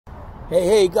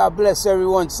Hey, God bless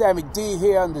everyone. Sammy D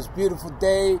here on this beautiful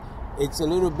day. It's a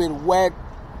little bit wet,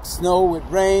 snow with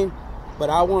rain, but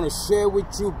I want to share with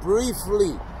you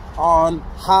briefly on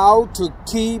how to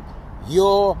keep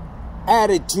your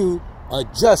attitude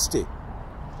adjusted.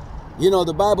 You know,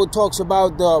 the Bible talks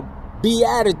about the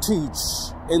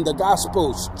Beatitudes in the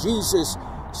Gospels. Jesus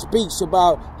speaks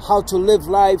about how to live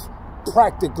life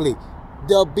practically.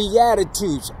 The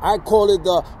Beatitudes, I call it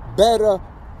the better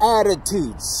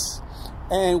attitudes.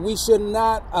 And we should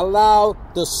not allow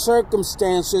the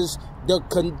circumstances, the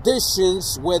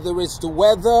conditions, whether it's the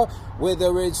weather,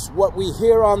 whether it's what we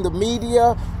hear on the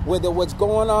media, whether what's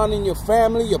going on in your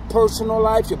family, your personal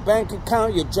life, your bank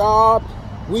account, your job,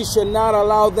 we should not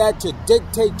allow that to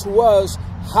dictate to us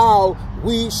how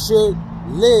we should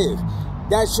live.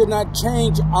 That should not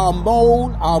change our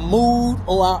mode, our mood,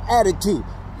 or our attitude.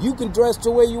 You can dress the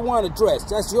way you want to dress.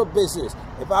 That's your business.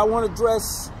 If I want to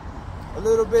dress a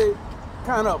little bit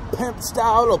kind of pimp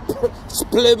style or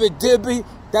splibby dibby,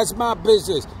 that's my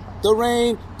business. The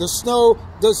rain, the snow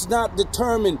does not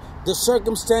determine the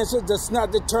circumstances, does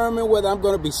not determine whether I'm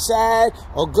going to be sad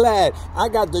or glad. I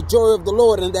got the joy of the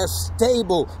Lord, and that's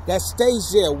stable, that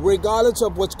stays there regardless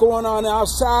of what's going on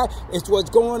outside. It's what's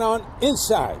going on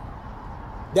inside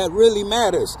that really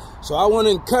matters. So I want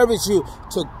to encourage you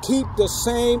to keep the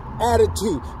same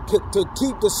attitude, to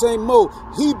keep the same mode.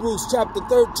 Hebrews chapter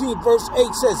 13 verse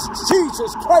 8 says,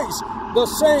 Jesus Christ, the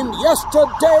same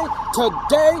yesterday,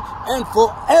 today, and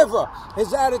forever.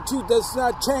 His attitude does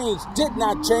not change, did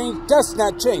not change, does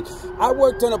not change. I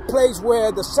worked in a place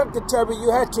where the secretary,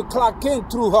 you had to clock in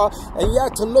through her, and you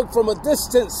had to look from a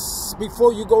distance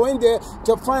before you go in there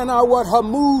to find out what her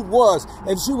mood was.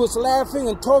 If she was laughing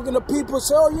and talking to people,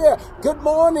 say, oh yeah, good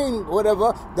morning,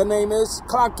 whatever the name is,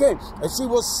 clock in. If she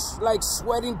was like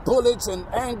sweating bullets and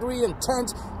angry and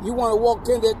tense, you want to walk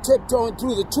in there tiptoeing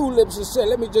through the tulips and say,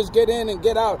 let me just get in and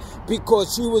get out,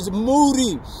 because she was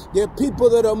moody. There are people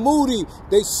that are moody.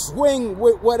 They swing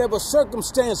with whatever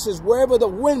circumstances, wherever the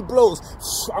wind blows.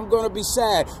 I'm going to be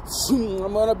sad.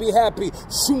 I'm going to be happy.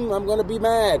 I'm going to be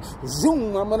mad.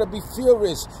 I'm going to be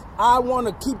furious. I want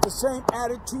to keep the same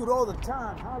attitude all the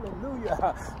time.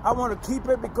 Hallelujah. I want to keep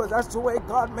it because that's the way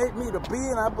God made me to be.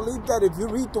 And I believe that if you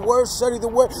read the word, study the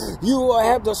word, you will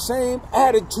have the same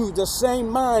attitude, the same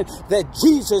mind that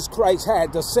Jesus Christ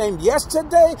had. The same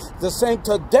yesterday, the same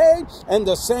today, and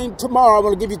the same tomorrow. I'm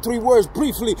going to give you 3 words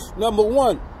briefly. Number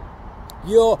 1,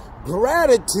 your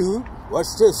gratitude.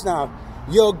 What's this now?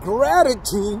 Your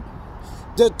gratitude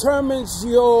determines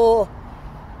your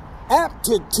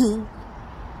aptitude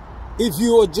if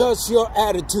you adjust your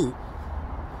attitude.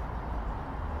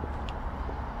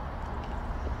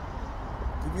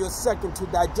 Give you a second to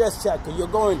digest that, because you're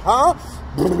going, huh?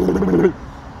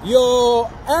 Your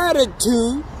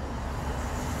attitude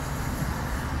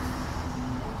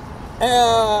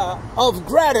of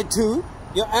gratitude,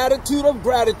 your attitude of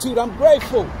gratitude. I'm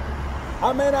grateful.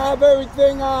 I may not have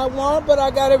everything I want, but I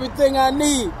got everything I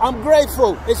need. I'm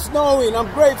grateful. It's snowing.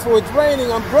 I'm grateful. It's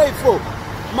raining. I'm grateful.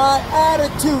 My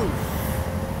attitude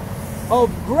of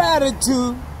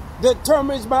gratitude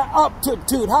determines my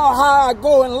aptitude, how high I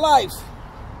go in life.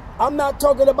 I'm not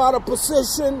talking about a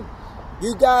position.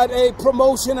 You got a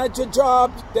promotion at your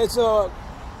job. There's a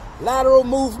lateral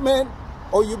movement,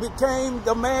 or you became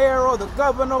the mayor or the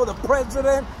governor or the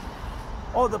president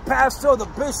or the pastor or the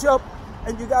bishop,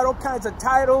 and you got all kinds of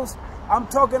titles. I'm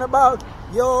talking about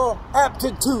your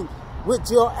aptitude with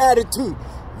your attitude.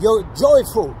 You're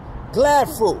joyful,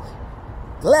 gladful,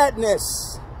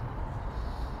 gladness.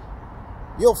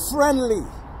 You're friendly,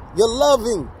 you're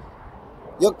loving,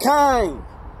 you're kind.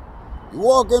 You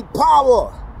walk in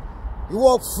power, you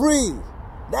walk free.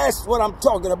 That's what I'm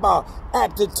talking about,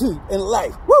 aptitude in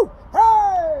life. Woo!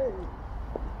 Hey!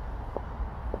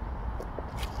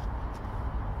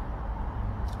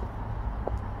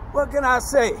 What can I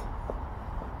say?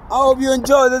 I hope you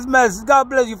enjoy this message. God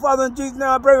bless you. Father, in Jesus' name,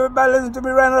 I pray everybody listen to me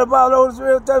right now about the Holy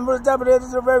Spirit, tell them for the top of their head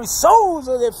to the very soles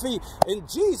of their feet. In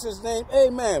Jesus' name,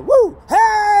 amen. Woo!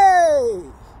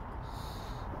 Hey!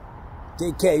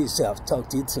 Take care of yourself. Talk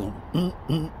to you soon.